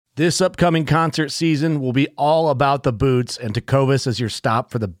This upcoming concert season will be all about the boots, and Tecovas is your stop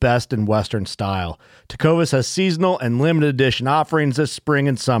for the best in Western style. Tecovas has seasonal and limited edition offerings this spring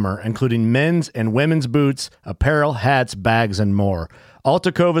and summer, including men's and women's boots, apparel, hats, bags, and more. All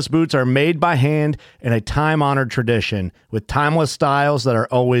Tecovas boots are made by hand in a time-honored tradition with timeless styles that are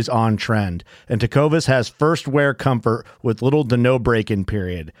always on trend. And Tecovas has first wear comfort with little to no break-in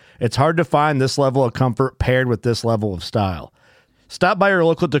period. It's hard to find this level of comfort paired with this level of style. Stop by your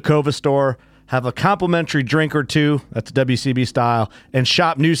local Tecovas store, have a complimentary drink or two, that's WCB style, and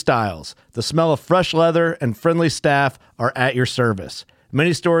shop new styles. The smell of fresh leather and friendly staff are at your service.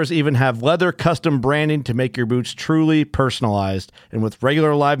 Many stores even have leather custom branding to make your boots truly personalized. And with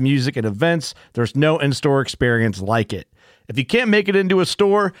regular live music and events, there's no in-store experience like it. If you can't make it into a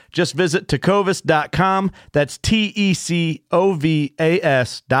store, just visit tecovas.com. That's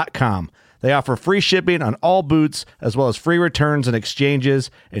TECOVAS.com. They offer free shipping on all boots, as well as free returns and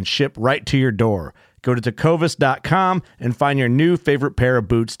exchanges, and ship right to your door. Go to tecovas.com and find your new favorite pair of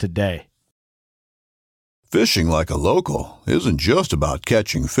boots today. Fishing like a local isn't just about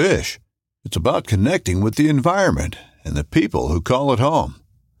catching fish. It's about connecting with the environment and the people who call it home.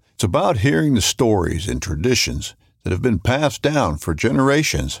 It's about hearing the stories and traditions that have been passed down for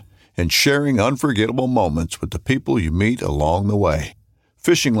generations and sharing unforgettable moments with the people you meet along the way.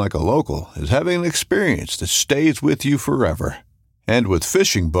 Fishing like a local is having an experience that stays with you forever. And with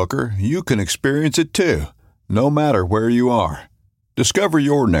Fishing Booker, you can experience it too, no matter where you are. Discover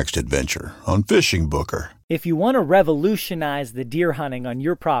your next adventure on Fishing Booker. If you want to revolutionize the deer hunting on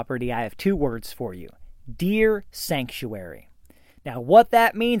your property, I have two words for you: deer sanctuary. Now, what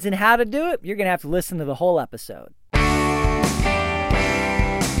that means and how to do it, you're going to have to listen to the whole episode.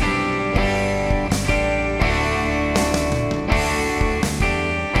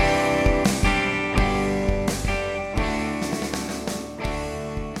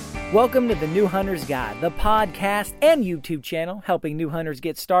 Welcome to the New Hunter's Guide, the podcast and YouTube channel helping new hunters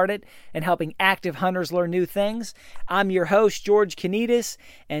get started and helping active hunters learn new things. I'm your host, George Kanitas,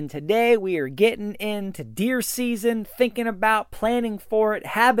 and today we are getting into deer season, thinking about planning for it,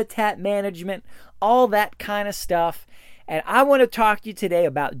 habitat management, all that kind of stuff. And I want to talk to you today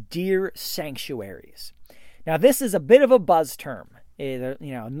about deer sanctuaries. Now, this is a bit of a buzz term. A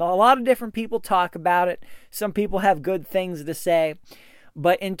lot of different people talk about it. Some people have good things to say.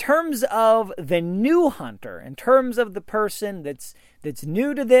 But in terms of the new hunter, in terms of the person that's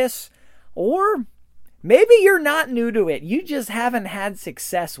new to this, or maybe you're not new to it, you just haven't had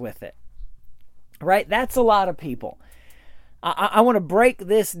success with it, right? That's a lot of people. I want to break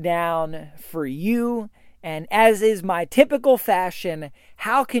this down for you, and as is my typical fashion,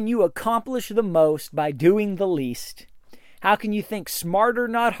 how can you accomplish the most by doing the least? How can you think smarter,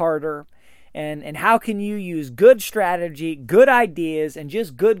 not harder? And how can you use good strategy, good ideas, and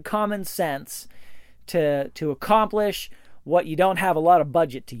just good common sense to accomplish what you don't have a lot of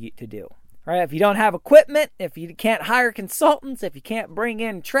budget to do, right? If you don't have equipment, if you can't hire consultants, if you can't bring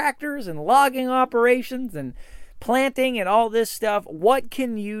in tractors and logging operations and planting and all this stuff, what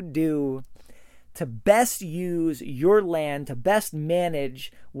can you do to best use your land, to best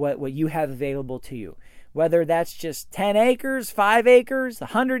manage what you have available to you? Whether that's just 10 acres, 5 acres,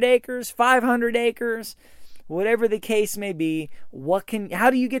 100 acres, 500 acres, whatever the case may be, how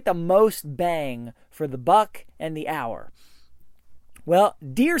do you get the most bang for the buck and the hour? Well,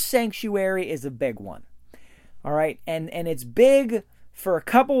 deer sanctuary is a big one. All right, and it's big for a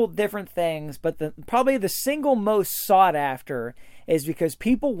couple different things, but probably the single most sought after is because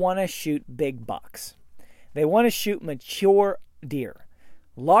people want to shoot big bucks. They want to shoot mature deer.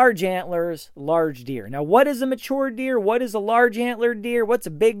 Large antlers, large deer. Now, what is a mature deer? What is a large antlered deer? What's a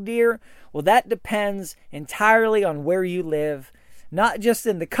big deer? Well, that depends entirely on where you live, not just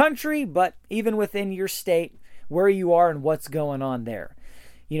in the country, but even within your state, where you are and what's going on there.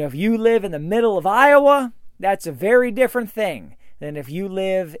 You know, if you live in the middle of Iowa, that's a very different thing than if you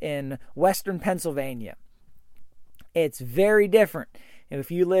live in western Pennsylvania. It's very different. If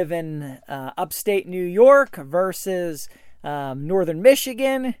you live in upstate New York versus northern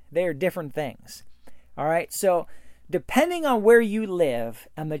Michigan, they're different things. All right, so depending on where you live,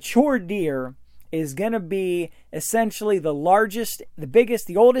 a mature deer is going to be essentially the largest, the biggest,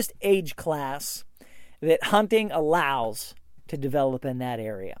 the oldest age class that hunting allows to develop in that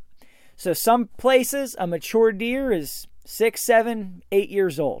area. So some places a mature deer is 6, 7, 8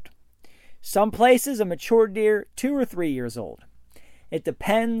 years old. Some places a mature deer 2 or 3 years old. It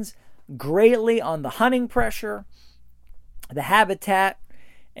depends greatly on the hunting pressure, the habitat,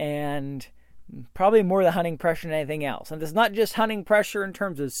 and probably more the hunting pressure than anything else. And it's not just hunting pressure in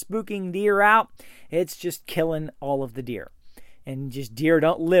terms of spooking deer out, it's just killing all of the deer. And just deer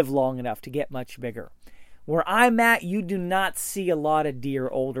don't live long enough to get much bigger. Where I'm at, you do not see a lot of deer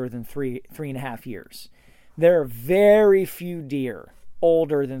older than 3.5 years. There are very few deer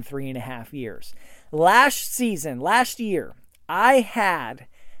older than 3.5 years. Last year, I had,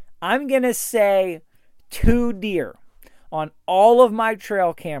 I'm going to say, 2 deer on all of my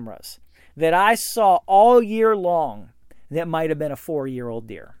trail cameras that I saw all year long that might have been a 4-year-old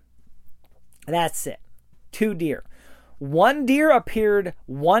deer. That's it. 2 deer. 1 deer appeared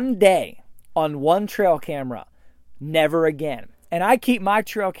one day on one trail camera. Never again. And I keep my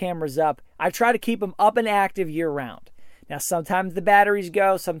trail cameras up. I try to keep them up and active year round. Now, sometimes the batteries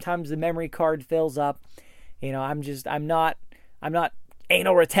go. Sometimes the memory card fills up. I'm not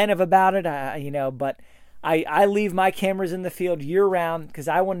anal retentive about it, but I leave my cameras in the field year round because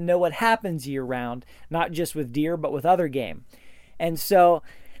I want to know what happens year round, not just with deer, but with other game. And so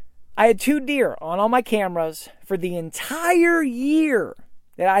I had 2 deer on all my cameras for the entire year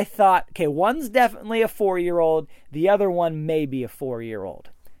that I thought, okay, one's definitely a 4-year-old. The other one may be a 4-year-old.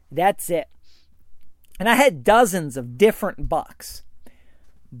 That's it. And I had dozens of different bucks.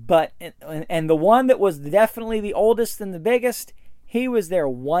 But, and the one that was definitely the oldest and the biggest, he was there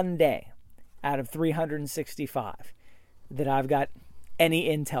one day out of 365 that I've got any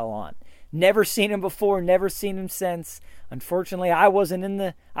intel on. Never seen him before, never seen him since. Unfortunately, I wasn't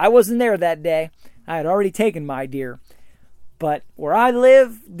there that day. I had already taken my deer. But where I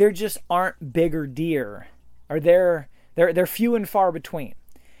live, there just aren't bigger deer. Or they're few and far between.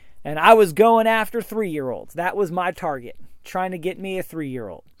 And I was going after 3-year-olds. That was my target, trying to get me a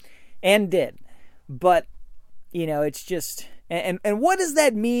 3-year-old. And did. But, it's just... And what does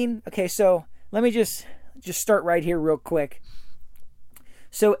that mean? Okay, so let me just start right here real quick.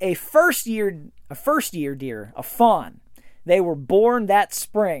 So a first year deer, a fawn, they were born that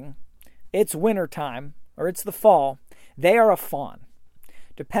spring. It's wintertime, or it's the fall. They are a fawn.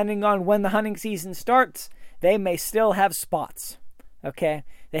 Depending on when the hunting season starts, they may still have spots. Okay?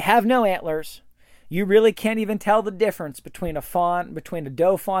 They have no antlers. You really can't even tell the difference between a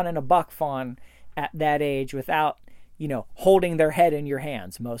doe fawn and a buck fawn at that age without, holding their head in your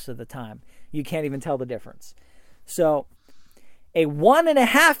hands most of the time. You can't even tell the difference. So a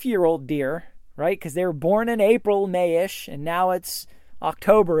 1.5-year-old deer, right? Because they were born in April, May-ish, and now it's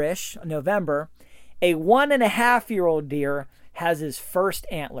October-ish, November. A 1.5-year-old deer has his first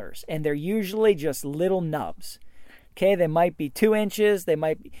antlers, and they're usually just little nubs. Okay, they might be 2 inches. You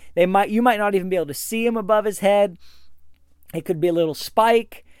might not even be able to see them above his head. It could be a little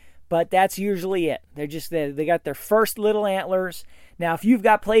spike, but that's usually it. They got their first little antlers. Now, if you've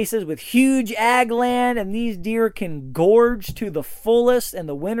got places with huge ag land and these deer can gorge to the fullest and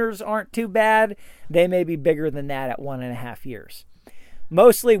the winters aren't too bad, they may be bigger than that at 1.5 years.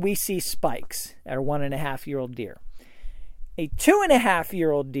 Mostly we see spikes at a 1.5-year-old deer. A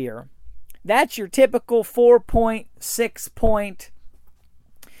 2.5-year-old deer, that's your typical 4-point, 6-point,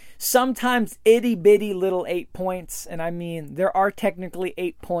 sometimes itty-bitty little 8 points. And I mean, there are technically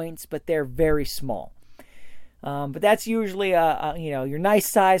 8 points, but they're very small. But that's usually your nice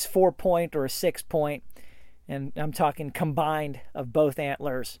size 4-point or a 6-point. And I'm talking combined of both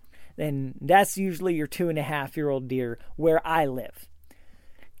antlers. And that's usually your 2.5-year-old deer where I live.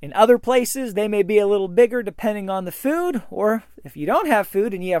 In other places, they may be a little bigger depending on the food, or if you don't have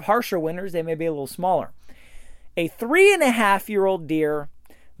food and you have harsher winters, they may be a little smaller. A 3.5-year-old deer,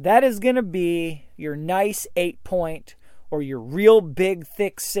 that is going to be your nice 8-point or your real big,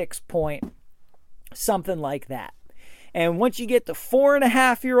 thick 6-point, something like that. And once you get to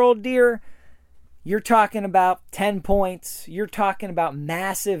 4.5-year-old deer, you're talking about 10 points. You're talking about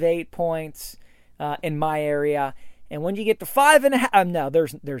massive 8 points in my area. And when you get to 5.5, no,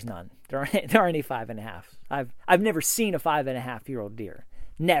 there's none. There aren't any 5.5. I've never seen a 5.5-year-old deer.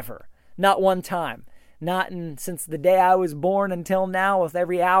 Never. Not one time. Since the day I was born until now, with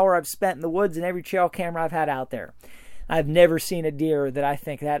every hour I've spent in the woods and every trail camera I've had out there. I've never seen a deer that I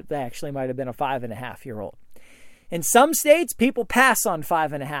think that actually might have been a 5.5-year-old. In some states, people pass on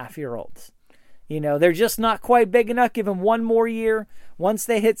 5.5-year-olds. They're just not quite big enough. Give them one more year. Once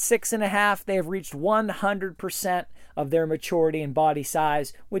they hit 6.5, they have reached 100% of their maturity and body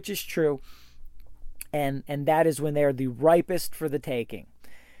size, which is true. And that is when they're the ripest for the taking.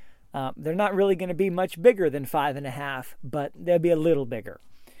 They're not really going to be much bigger than 5.5, but they'll be a little bigger.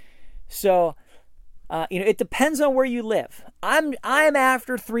 So, it depends on where you live. I'm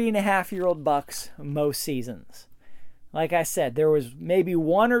after 3.5-year-old bucks most seasons. Like I said, there was maybe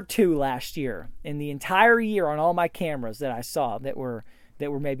 1 or 2 last year in the entire year on all my cameras that I saw that were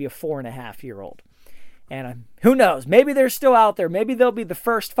maybe a 4.5-year-old. And who knows? Maybe they're still out there. Maybe they'll be the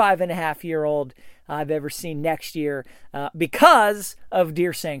first 5.5-year-old I've ever seen next year because of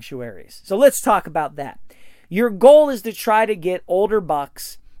deer sanctuaries. So let's talk about that. Your goal is to try to get older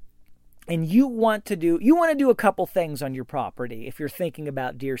bucks, and you want to do a couple things on your property if you're thinking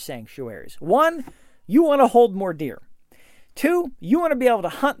about deer sanctuaries. One, you want to hold more deer. Two, you want to be able to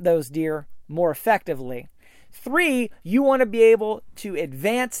hunt those deer more effectively. Three, you want to be able to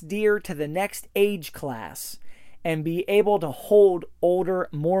advance deer to the next age class and be able to hold older,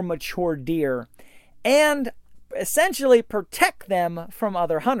 more mature deer and essentially protect them from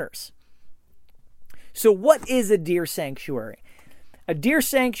other hunters. So what is a deer sanctuary? A deer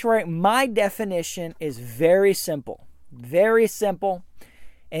sanctuary, my definition is very simple, and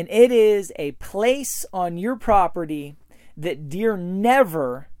it is a place on your property that deer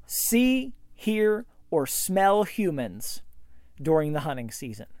never see, hear, or smell humans during the hunting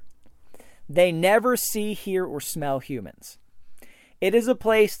season. They never see, hear, or smell humans. It is a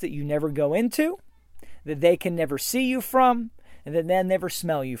place that you never go into, that they can never see you from, and that they'll never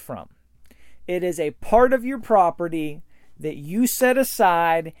smell you from. It is a part of your property that you set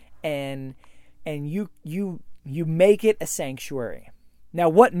aside and you make it a sanctuary. Now,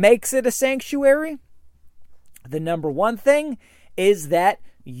 what makes it a sanctuary? The number one thing is that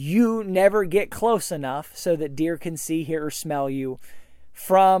you never get close enough so that deer can see, hear, or smell you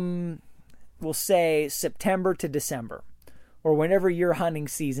from, we'll say, September to December, or whenever your hunting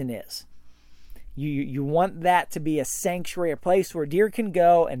season is. You want that to be a sanctuary, a place where deer can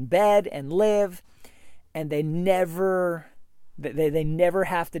go and bed and live, and they never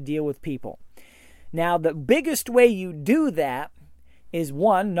have to deal with people. Now, the biggest way you do that is,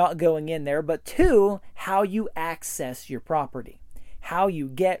 one, not going in there, but two, how you access your property. How you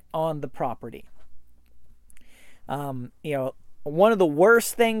get on the property. One of the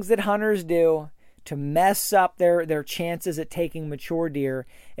worst things that hunters do to mess up their chances at taking mature deer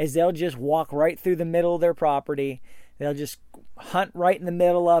is they'll just walk right through the middle of their property. They'll just hunt right in the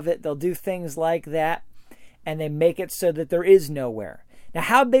middle of it. They'll do things like that, and they make it so that there is nowhere. Now,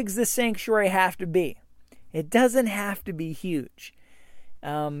 how big does this sanctuary have to be? It doesn't have to be huge.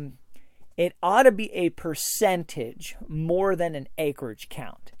 It ought to be a percentage more than an acreage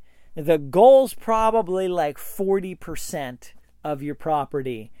count. The goal's probably like 40% of your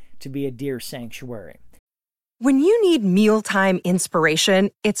property to be a deer sanctuary. When you need mealtime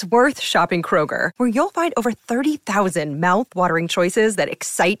inspiration, it's worth shopping Kroger, where you'll find over 30,000 mouth-watering choices that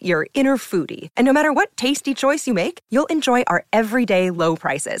excite your inner foodie. And no matter what tasty choice you make, you'll enjoy our everyday low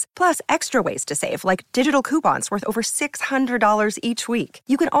prices, plus extra ways to save, like digital coupons worth over $600 each week.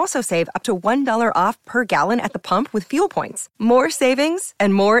 You can also save up to $1 off per gallon at the pump with fuel points. More savings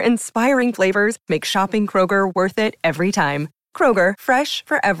and more inspiring flavors make shopping Kroger worth it every time. Kroger, fresh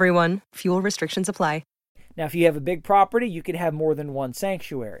for everyone. Fuel restrictions apply. Now, if you have a big property, you could have more than one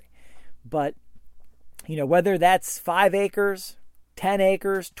sanctuary. But, whether that's 5 acres, 10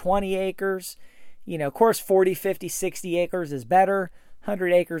 acres, 20 acres, of course, 40, 50, 60 acres is better.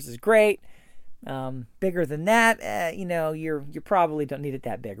 100 acres is great. Bigger than that, you probably don't need it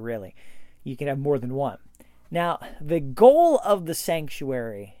that big, really. You can have more than one. Now, the goal of the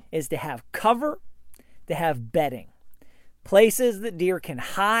sanctuary is to have cover, to have bedding. Places that deer can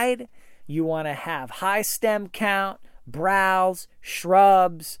hide. You want to have high stem count, browse,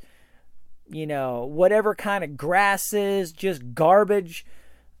 shrubs, whatever kind of grasses, just garbage,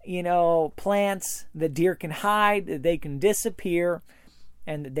 plants that deer can hide, that they can disappear,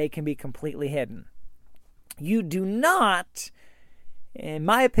 and that they can be completely hidden. You do not, in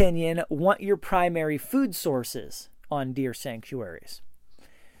my opinion, want your primary food sources on deer sanctuaries.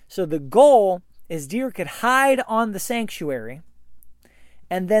 So the goal is deer could hide on the sanctuary,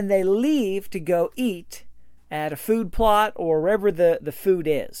 and then they leave to go eat at a food plot or wherever the food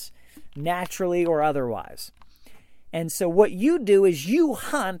is, naturally or otherwise. And so what you do is you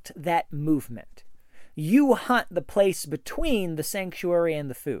hunt that movement. You hunt the place between the sanctuary and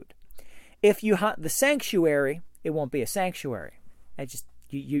the food. If you hunt the sanctuary, it won't be a sanctuary.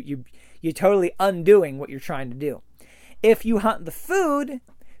 You're totally undoing what you're trying to do. If you hunt the food,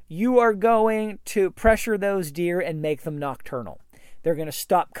 you are going to pressure those deer and make them nocturnal. They're going to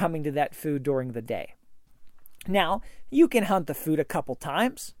stop coming to that food during the day. Now, you can hunt the food a couple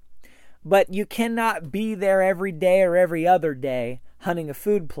times, but you cannot be there every day or every other day hunting a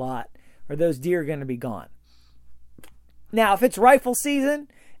food plot, or those deer are going to be gone. Now, if it's rifle season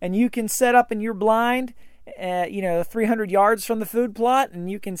and you can set up in your blind, 300 yards from the food plot and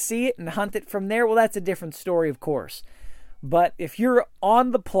you can see it and hunt it from there, well, that's a different story, of course. But if you're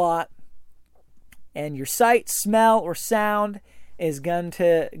on the plot and your sight, smell, or sound is going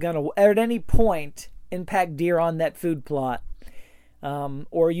to at any point impact deer on that food plot,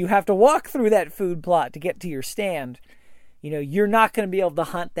 or you have to walk through that food plot to get to your stand, you're not going to be able to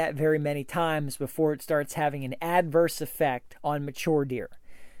hunt that very many times before it starts having an adverse effect on mature deer.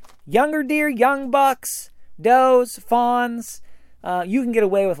 Younger deer, young bucks, does, fawns, you can get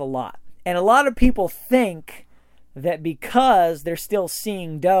away with a lot. And a lot of people think that because they're still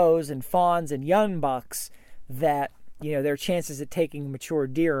seeing does and fawns and young bucks, that their chances of taking mature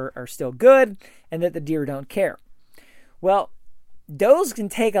deer are still good and that the deer don't care. Well, does can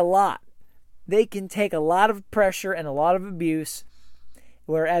take a lot. They can take a lot of pressure and a lot of abuse,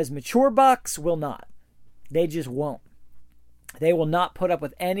 whereas mature bucks will not. They just won't. They will not put up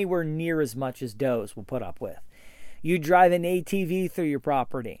with anywhere near as much as does will put up with. You drive an ATV through your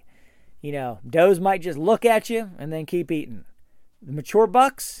property. Does might just look at you and then keep eating. The mature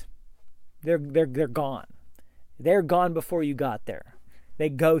bucks, they're gone. They're gone before you got there. They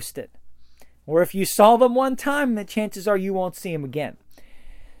ghosted. Or if you saw them one time, the chances are you won't see them again.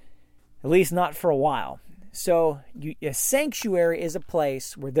 At least not for a while. So a sanctuary is a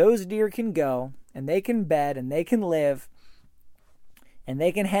place where those deer can go and they can bed and they can live and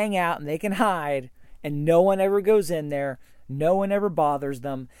they can hang out and they can hide, and no one ever goes in there. No one ever bothers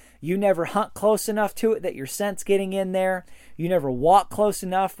them. You never hunt close enough to it that your scent's getting in there. You never walk close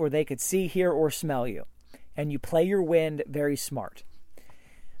enough where they could see, hear, or smell you. And you play your wind very smart.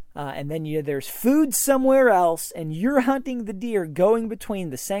 And then there's food somewhere else, and you're hunting the deer going between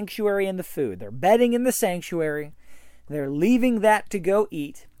the sanctuary and the food. They're bedding in the sanctuary. They're leaving that to go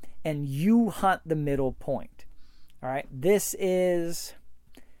eat, and you hunt the middle point. All right? This is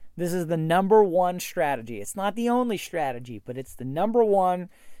the number one strategy. It's not the only strategy, but it's the number one,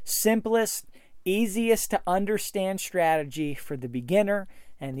 simplest, easiest to understand strategy for the beginner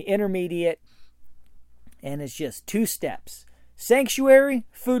and the intermediate. And it's just 2 steps. Sanctuary,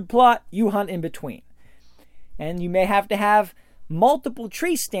 food plot, you hunt in between. And you may have to have multiple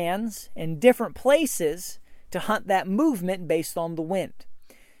tree stands in different places to hunt that movement based on the wind.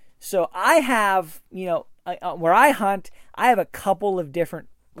 So I have, where I hunt, I have a couple of different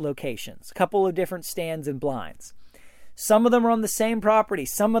locations, a couple of different stands and blinds. Some of them are on the same property.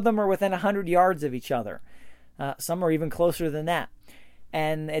 Some of them are within 100 yards of each other. Some are even closer than that.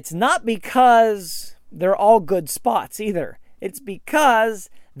 And it's not because they're all good spots either. It's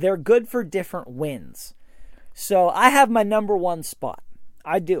because they're good for different winds. So I have my number 1 spot.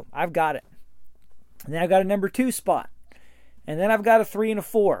 I do. I've got it. And then I've got a number 2 spot. And then I've got a 3 and a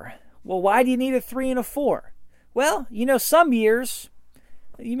 4. Well, why do you need a 3 and a 4? Well, some years,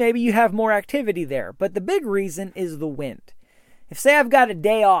 maybe you have more activity there. But the big reason is the wind. If, say, I've got a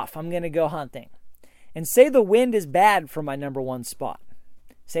day off, I'm going to go hunting. And say the wind is bad for my number 1 spot.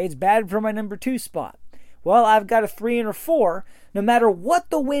 Say it's bad for my number 2 spot. Well, I've got a 3 and a 4. No matter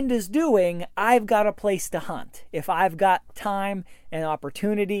what the wind is doing, I've got a place to hunt. If I've got time and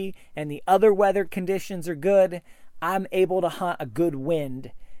opportunity and the other weather conditions are good, I'm able to hunt a good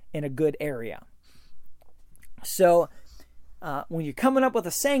wind in a good area. So when you're coming up with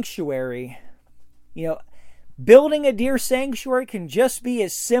a sanctuary, building a deer sanctuary can just be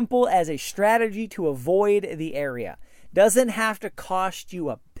as simple as a strategy to avoid the area. Doesn't have to cost you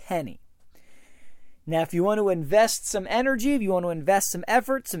a penny. Now, if you want to invest some energy, if you want to invest some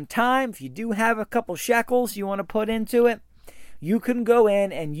effort, some time, if you do have a couple shekels you want to put into it, you can go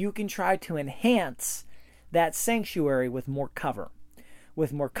in and you can try to enhance that sanctuary with more cover.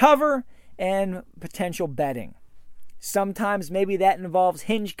 With more cover and potential bedding. Sometimes maybe that involves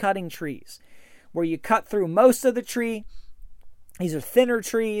hinge cutting trees, where you cut through most of the tree. These are thinner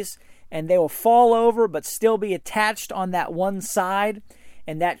trees, and they will fall over but still be attached on that one side.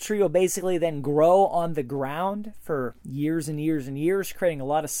 And that tree will basically then grow on the ground for years and years and years, creating a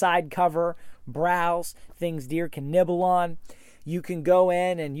lot of side cover, browse, things deer can nibble on. You can go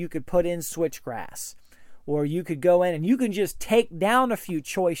in and you could put in switchgrass. Or you could go in and you can just take down a few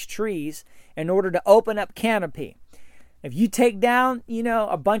choice trees in order to open up canopy. If you take down,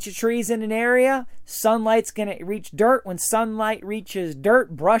 a bunch of trees in an area, sunlight's going to reach dirt. When sunlight reaches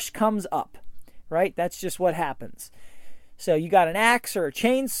dirt, brush comes up, right? That's just what happens. So you got an axe or a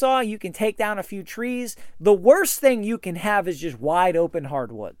chainsaw, you can take down a few trees. The worst thing you can have is just wide open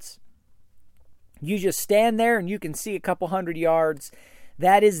hardwoods. You just stand there and you can see a couple 100 yards.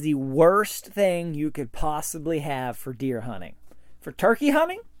 That is the worst thing you could possibly have for deer hunting. For turkey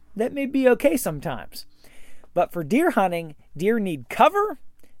hunting, that may be okay sometimes. But for deer hunting, deer need cover,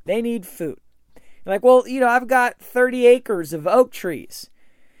 they need food. You're like, well, I've got 30 acres of oak trees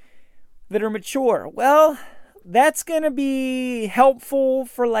that are mature. Well, that's going to be helpful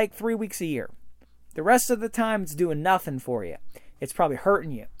for like 3 weeks a year. The rest of the time, it's doing nothing for you. It's probably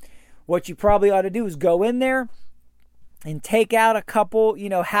hurting you. What you probably ought to do is go in there and take out a couple,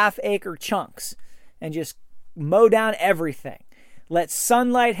 half-acre chunks and just mow down everything. Let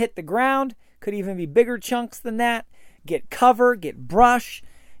sunlight hit the ground. Could even be bigger chunks than that. Get cover, get brush.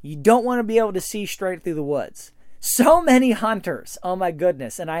 You don't want to be able to see straight through the woods. So many hunters, oh my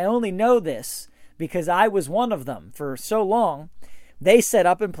goodness, and I only know this because I was one of them for so long. They set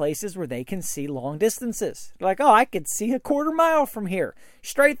up in places where they can see long distances. They're like, oh, I could see a quarter mile from here,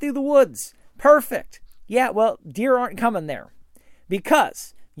 straight through the woods. Perfect. Yeah, well, deer aren't coming there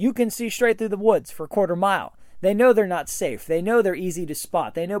because you can see straight through the woods for a quarter mile. They know they're not safe. They know they're easy to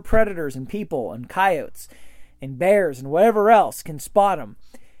spot. They know predators and people and coyotes and bears and whatever else can spot them.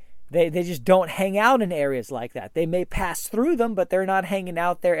 They just don't hang out in areas like that. They may pass through them, but they're not hanging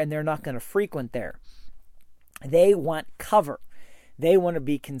out there and they're not going to frequent there. They want cover. They want to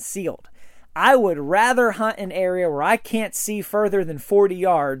be concealed. I would rather hunt an area where I can't see further than 40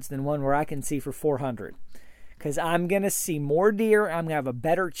 yards than one where I can see for 400. Because I'm going to see more deer. I'm going to have a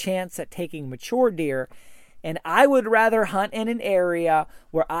better chance at taking mature deer. And I would rather hunt in an area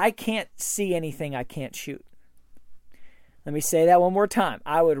where I can't see anything I can't shoot. Let me say that one more time.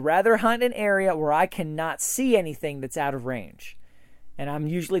 I would rather hunt an area where I cannot see anything that's out of range. And I'm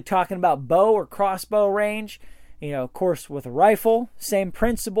usually talking about bow or crossbow range. Of course, with a rifle, same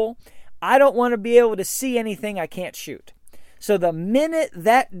principle. I don't want to be able to see anything I can't shoot. So the minute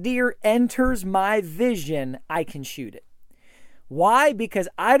that deer enters my vision, I can shoot it. Why? Because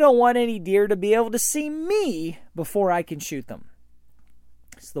I don't want any deer to be able to see me before I can shoot them.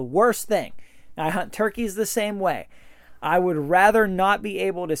 It's the worst thing. I hunt turkeys the same way. I would rather not be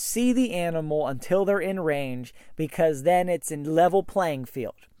able to see the animal until they're in range because then it's in level playing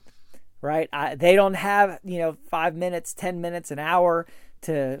field, right? They don't have, 5 minutes, 10 minutes, an hour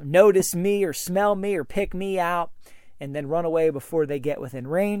to notice me or smell me or pick me out and then run away before they get within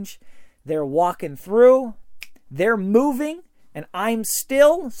range. They're walking through, they're moving, and I'm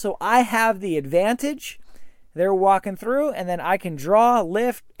still, so I have the advantage. They're walking through, and then I can draw,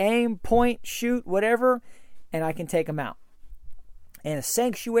 lift, aim, point, shoot, whatever, and I can take them out. And a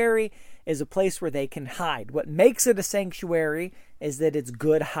sanctuary is a place where they can hide. What makes it a sanctuary is that it's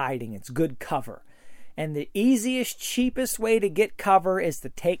good hiding. It's good cover. And the easiest, cheapest way to get cover is to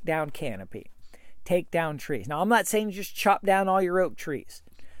take down canopy. Take down trees. Now, I'm not saying just chop down all your oak trees.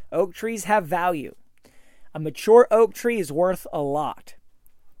 Oak trees have value. A mature oak tree is worth a lot.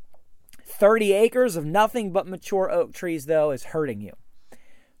 30 acres of nothing but mature oak trees, though, is hurting you.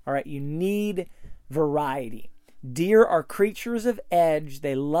 All right, you need variety. Deer are creatures of edge.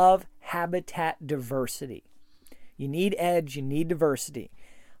 They love habitat diversity. You need edge, you need diversity.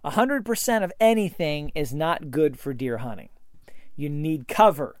 100% of anything is not good for deer hunting. You need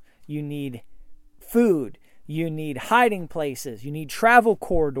cover, you need food, you need hiding places, you need travel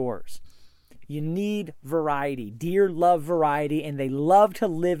corridors. You need variety. Deer love variety, and they love to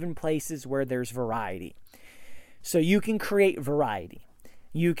live in places where there's variety. So you can create variety.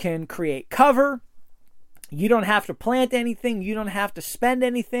 You can create cover. You don't have to plant anything. You don't have to spend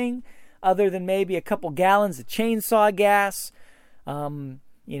anything other than maybe a couple gallons of chainsaw gas. And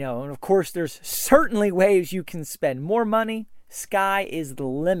of course, there's certainly ways you can spend more money. Sky is the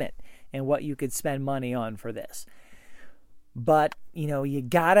limit in what you could spend money on for this. But, you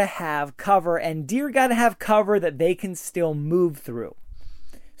got to have cover, and deer got to have cover that they can still move through.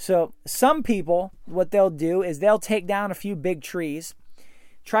 So some people, what they'll do is they'll take down a few big trees,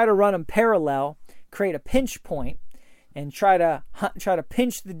 try to run them parallel, create a pinch point, and try to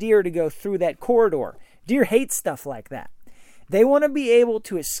pinch the deer to go through that corridor. Deer hate stuff like that. They want to be able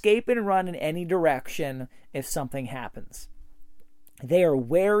to escape and run in any direction if something happens. They are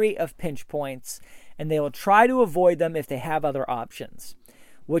wary of pinch points, and they will try to avoid them if they have other options.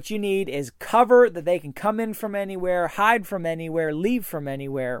 What you need is cover that they can come in from anywhere, hide from anywhere, leave from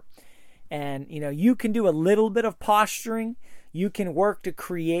anywhere. And, you can do a little bit of posturing. You can work to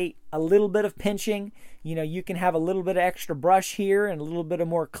create a little bit of pinching. You can have a little bit of extra brush here and a little bit of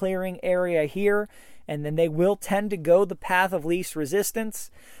more clearing area here. And then they will tend to go the path of least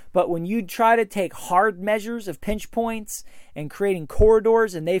resistance. But when you try to take hard measures of pinch points and creating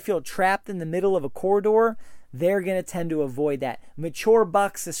corridors and they feel trapped in the middle of a corridor, they're going to tend to avoid that. Mature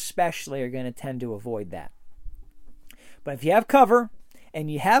bucks especially are going to tend to avoid that. But if you have cover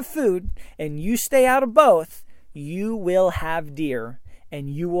and you have food and you stay out of both, you will have deer and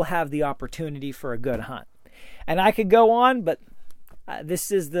you will have the opportunity for a good hunt. And I could go on, but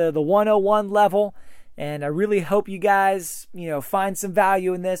this is the 101 level. And I really hope you guys, find some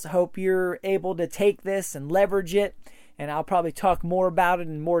value in this. I hope you're able to take this and leverage it. And I'll probably talk more about it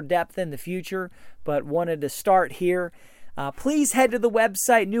in more depth in the future, but wanted to start here. Please head to the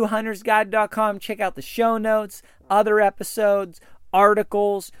website, newhuntersguide.com. Check out the show notes, other episodes,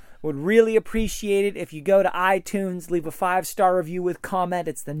 articles. Would really appreciate it if you go to iTunes, leave a 5-star review with comment.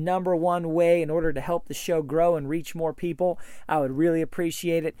 It's the #1 way in order to help the show grow and reach more people. I would really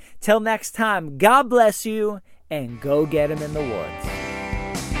appreciate it. Till next time, God bless you, and go get 'em in the woods.